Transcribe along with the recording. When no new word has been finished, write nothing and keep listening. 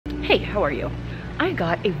Hey, how are you? I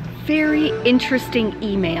got a very interesting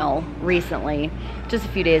email recently, just a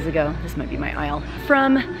few days ago, this might be my aisle,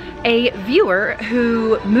 from a viewer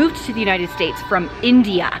who moved to the United States from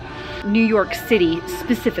India, New York City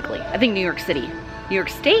specifically. I think New York City. New York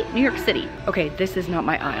State? New York City. Okay, this is not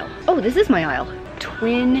my aisle. Oh, this is my aisle.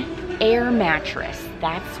 Twin air mattress.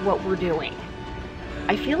 That's what we're doing.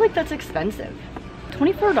 I feel like that's expensive.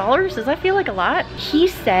 $24? Does that feel like a lot? He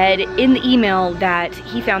said in the email that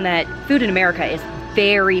he found that food in America is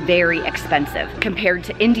very, very expensive compared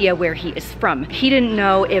to India where he is from. He didn't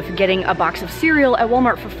know if getting a box of cereal at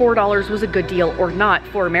Walmart for $4 was a good deal or not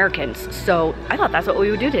for Americans. So I thought that's what we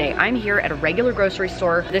would do today. I'm here at a regular grocery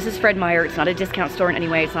store. This is Fred Meyer. It's not a discount store in any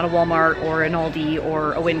way. It's not a Walmart or an Aldi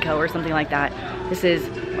or a Winco or something like that. This is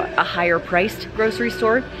a higher priced grocery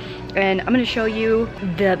store. And I'm gonna show you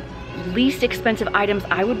the least expensive items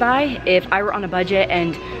I would buy if I were on a budget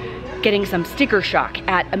and getting some sticker shock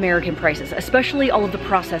at American prices, especially all of the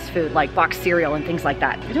processed food like boxed cereal and things like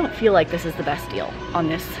that. I don't feel like this is the best deal on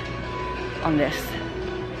this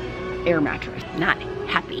air mattress. Not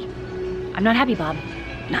happy. I'm not happy, Bob.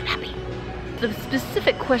 Not happy. The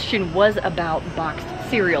specific question was about boxed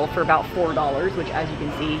cereal for about $4, which as you can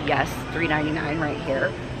see, yes, $3.99 right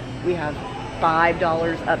here. We have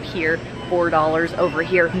 $5 up here, $4 over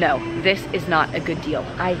here. No, this is not a good deal.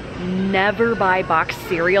 I never buy boxed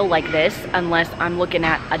cereal like this unless I'm looking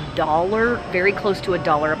at $1, very close to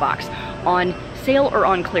 $1 a box, on sale or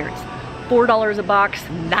on clearance. $4 a box,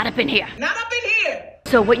 not up in here. Not up in here!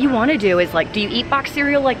 So what you wanna do is like, do you eat boxed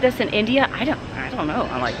cereal like this in India? I don't know.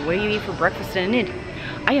 I'm like, what do you eat for breakfast in India?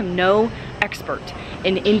 I am no expert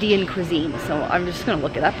in Indian cuisine, so I'm just gonna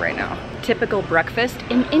look it up right now. Typical breakfast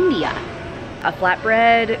in India. A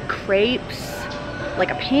flatbread, crepes,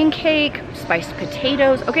 like a pancake, spiced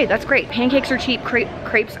potatoes. Okay, that's great. Pancakes are cheap,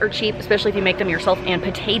 crepes are cheap, especially if you make them yourself, and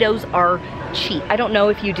potatoes are cheap. I don't know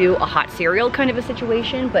if you do a hot cereal kind of a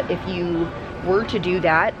situation, but if you were to do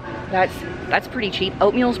that, that's pretty cheap.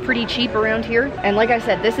 Oatmeal's pretty cheap around here. And like I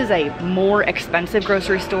said, this is a more expensive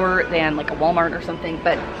grocery store than like a Walmart or something,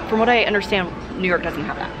 but from what I understand, New York doesn't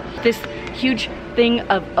have that. This huge thing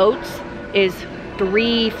of oats is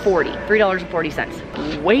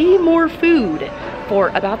 $3.40. Way more food for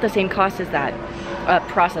about the same cost as that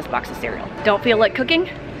processed box of cereal. Don't feel like cooking?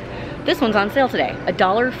 This one's on sale today.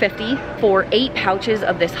 $1.50 for 8 pouches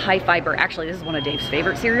of this high fiber. Actually, this is one of Dave's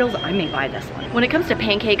favorite cereals. I may buy this one. When it comes to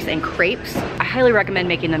pancakes and crepes, I highly recommend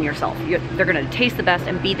making them yourself. They're gonna taste the best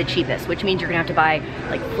and be the cheapest, which means you're gonna have to buy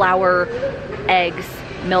like flour, eggs,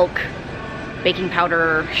 milk, baking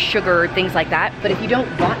powder, sugar, things like that. But if you don't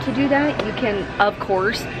want to do that, you can, of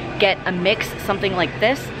course, get a mix, something like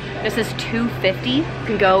this. This is $2.50. You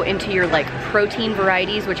can go into your like protein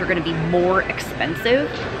varieties, which are gonna be more expensive,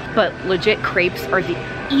 but legit crepes are the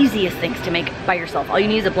easiest things to make by yourself. All you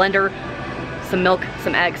need is a blender, some milk,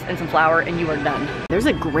 some eggs, and some flour, and you are done. There's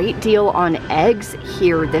a great deal on eggs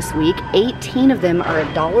here this week. 18 of them are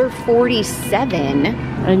 $1.47,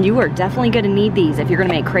 and you are definitely gonna need these if you're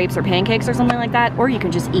gonna make crepes or pancakes or something like that, or you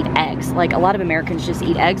can just eat eggs. Like a lot of Americans just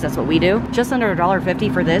eat eggs, that's what we do. Just under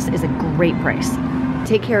 $1.50 for this is a great price.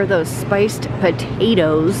 Take care of those spiced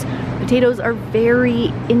potatoes. Potatoes are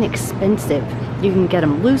very inexpensive. You can get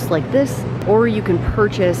them loose like this, or you can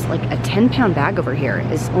purchase like a 10-pound bag over here.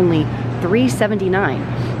 It's only $3.79.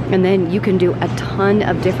 And then you can do a ton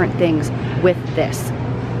of different things with this.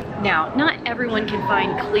 Now, not everyone can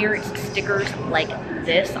find clearance stickers like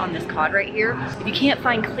this on this cod right here. If you can't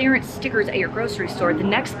find clearance stickers at your grocery store, the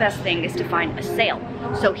next best thing is to find a sale.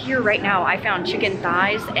 So here right now, I found chicken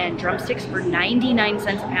thighs and drumsticks for 99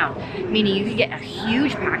 cents a pound, meaning you can get a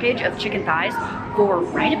huge package of chicken thighs for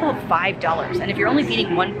right about $5. And if you're only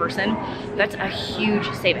feeding one person, that's a huge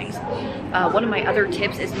savings. One of my other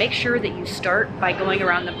tips is make sure that you start by going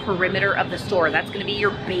around the perimeter of the store. That's gonna be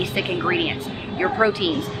your basic ingredients, your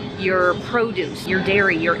proteins, your produce, your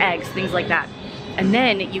dairy, your eggs, things like that. And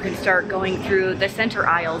then you can start going through the center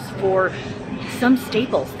aisles for some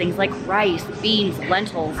staples, things like rice, beans,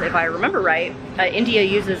 lentils. If I remember right, India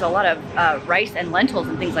uses a lot of rice and lentils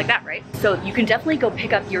and things like that, right? So you can definitely go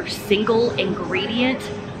pick up your single ingredient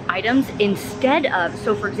items instead of,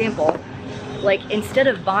 so for example, like instead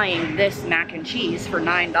of buying this mac and cheese for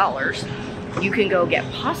 $9, you can go get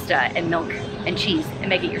pasta and milk and cheese and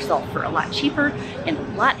make it yourself for a lot cheaper and a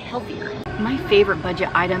lot healthier. My favorite budget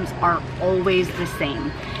items are always the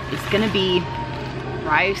same. It's gonna be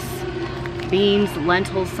rice, beans,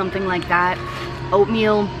 lentils, something like that,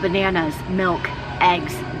 oatmeal, bananas, milk,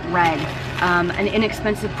 eggs, bread, an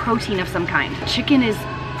inexpensive protein of some kind. Chicken is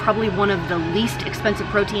probably one of the least expensive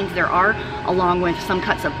proteins there are, along with some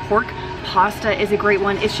cuts of pork. Pasta is a great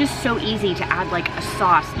one. It's just so easy to add like a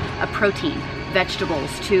sauce, a protein, vegetables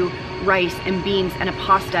to rice and beans and a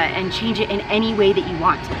pasta and change it in any way that you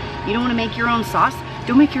want. You don't want to make your own sauce?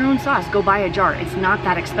 Don't make your own sauce. Go buy a jar. It's not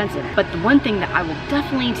that expensive. But the one thing that I will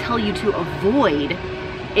definitely tell you to avoid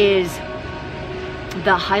is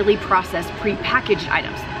the highly processed prepackaged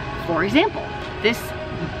items. For example, this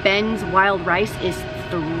Ben's wild rice is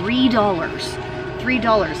 $3.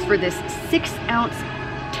 $3 for this 6-ounce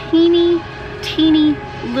teeny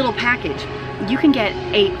little package. You can get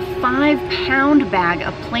a 5-pound bag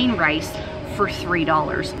of plain rice for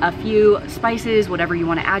 $3. A few spices, whatever you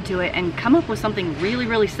want to add to it, and come up with something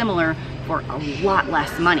really similar for a lot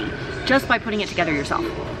less money, just by putting it together yourself.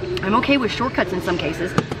 I'm okay with shortcuts in some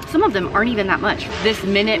cases. Some of them aren't even that much. This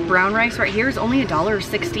minute brown rice right here is only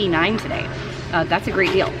 $1.69 today. That's a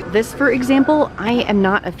great deal. This, for example, I am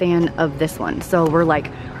not a fan of this one. So we're like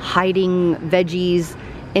hiding veggies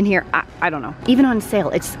in here. I don't know. Even on sale,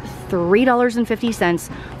 it's $3.50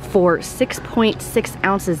 for 6.6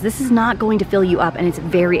 ounces. This is not going to fill you up, and it's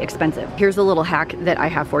very expensive. Here's a little hack that I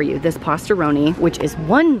have for you. This pastaroni, which is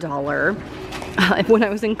 $1. When I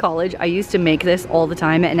was in college, I used to make this all the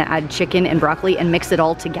time and add chicken and broccoli and mix it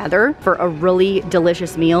all together for a really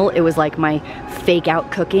delicious meal. It was like my fake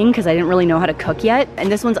out cooking because I didn't really know how to cook yet. And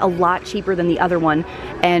this one's a lot cheaper than the other one.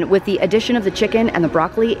 And with the addition of the chicken and the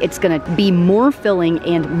broccoli, it's gonna be more filling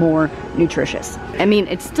and more nutritious. I mean,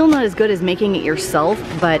 it's still not as good as making it yourself,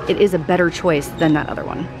 but it is a better choice than that other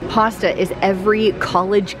one. Pasta is every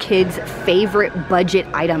college kid's favorite budget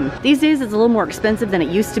item. These days, it's a little more expensive than it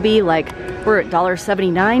used to be. Like, we're at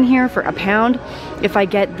 $1.79 here for a pound. If I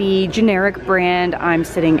get the generic brand, I'm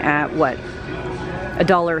sitting at what?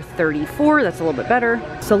 $1.34. That's a little bit better.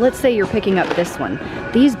 So let's say you're picking up this one.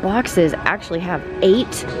 These boxes actually have 8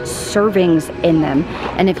 servings in them.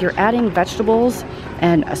 And if you're adding vegetables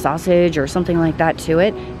and a sausage or something like that to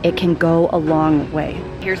it, it can go a long way.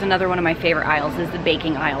 Here's another one of my favorite aisles, is the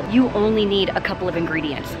baking aisle. You only need a couple of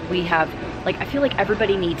ingredients. We have, like, I feel like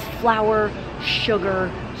everybody needs flour,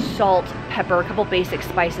 sugar, salt, pepper, a couple basic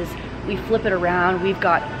spices. We flip it around. We've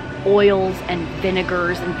got oils and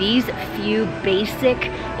vinegars, and these few basic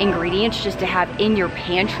ingredients just to have in your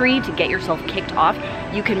pantry to get yourself kicked off.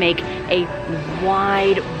 You can make a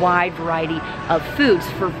wide variety of foods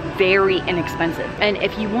for very inexpensive. And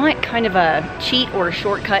if you want kind of a cheat or a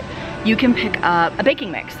shortcut, you can pick up a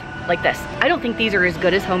baking mix like this. I don't think these are as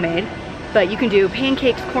good as homemade, but you can do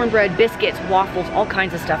pancakes, cornbread, biscuits, waffles, all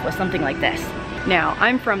kinds of stuff with something like this. Now,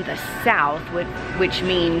 I'm from the South, which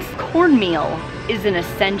means cornmeal is an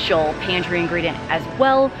essential pantry ingredient as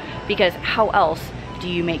well, because how else do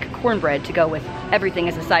you make cornbread to go with everything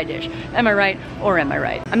as a side dish? Am I right, or am I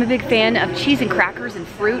right? I'm a big fan of cheese and crackers and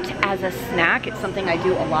fruit as a snack. It's something I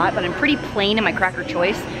do a lot, but I'm pretty plain in my cracker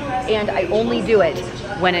choice, and I only do it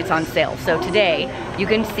when it's on sale. So today, you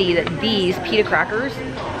can see that these pita crackers,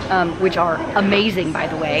 which are amazing, by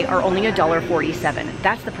the way, are only $1.47.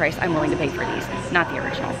 That's the price I'm willing to pay for these, not the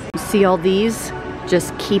original. See all these?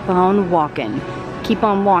 Just keep on walking. Keep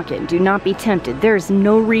on walking. Do not be tempted. There's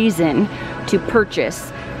no reason to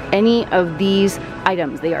purchase any of these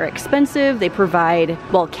items. They are expensive. They provide,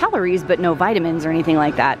 well, calories, but no vitamins or anything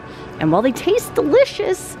like that. And while they taste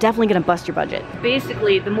delicious, definitely gonna bust your budget.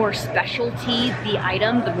 Basically, the more specialty the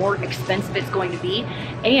item, the more expensive it's going to be.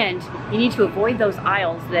 And you need to avoid those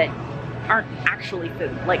aisles that aren't actually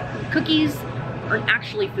food. Like cookies aren't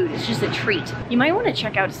actually food, it's just a treat. You might wanna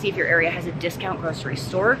check out to see if your area has a discount grocery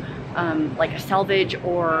store, like a salvage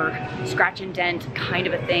or scratch and dent kind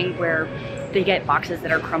of a thing where they get boxes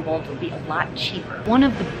that are crumbled. It'll be a lot cheaper. One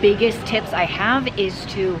of the biggest tips I have is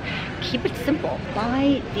to keep it simple.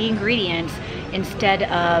 Buy the ingredients instead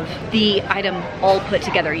of the item all put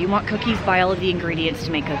together. You want cookies, buy all of the ingredients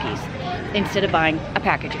to make cookies instead of buying a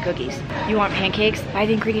package of cookies. You want pancakes, buy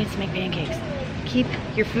the ingredients to make pancakes. Keep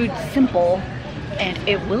your food simple and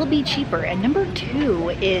it will be cheaper. And number 2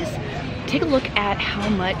 is take a look at how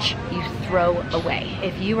much you throw away.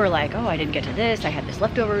 If you are like, oh, I didn't get to this, I had this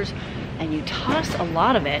leftovers, and you toss a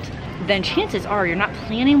lot of it, then chances are you're not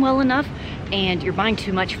planning well enough and you're buying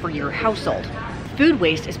too much for your household. Food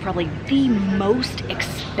waste is probably the most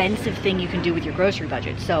expensive thing you can do with your grocery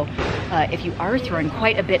budget. So if you are throwing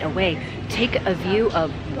quite a bit away, take a view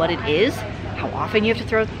of what it is, how often you have to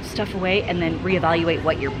throw stuff away, and then reevaluate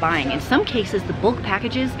what you're buying. In some cases, the bulk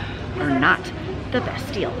packages are not the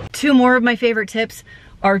best deal. 2 more of my favorite tips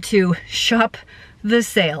are to shop the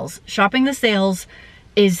sales. Shopping the sales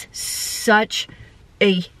is such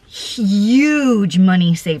a huge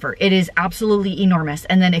money saver. It is absolutely enormous.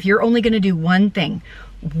 And then if you're only gonna do one thing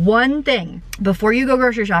before you go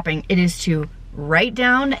grocery shopping, it is to write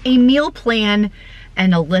down a meal plan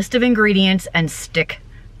and a list of ingredients and stick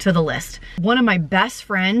to the list. One of my best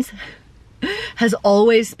friends has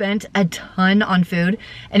always spent a ton on food,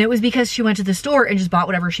 and it was because she went to the store and just bought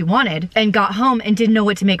whatever she wanted and got home and didn't know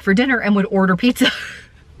what to make for dinner and would order pizza.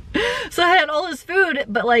 So I had all this food,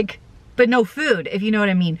 but no food, if you know what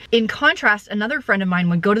I mean. In contrast, another friend of mine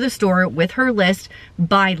would go to the store with her list,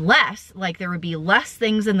 buy less, like there would be less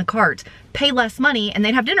things in the cart, pay less money, and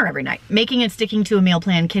they'd have dinner every night. Making and sticking to a meal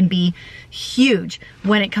plan can be huge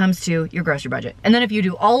when it comes to your grocery budget. And then if you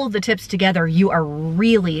do all of the tips together, you are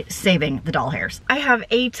really saving the doll hairs. I have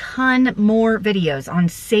a ton more videos on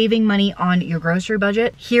saving money on your grocery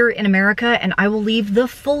budget here in America, and I will leave the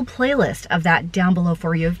full playlist of that down below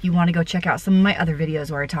for you if you want to go check out some of my other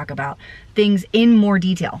videos where I talk about things in more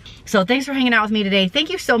detail. So thanks for hanging out with me today. Thank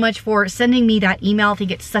you so much for sending me that email. I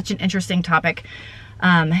think it's such an interesting topic.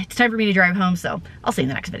 It's time for me to drive home, so I'll see you in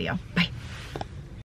the next video. Bye.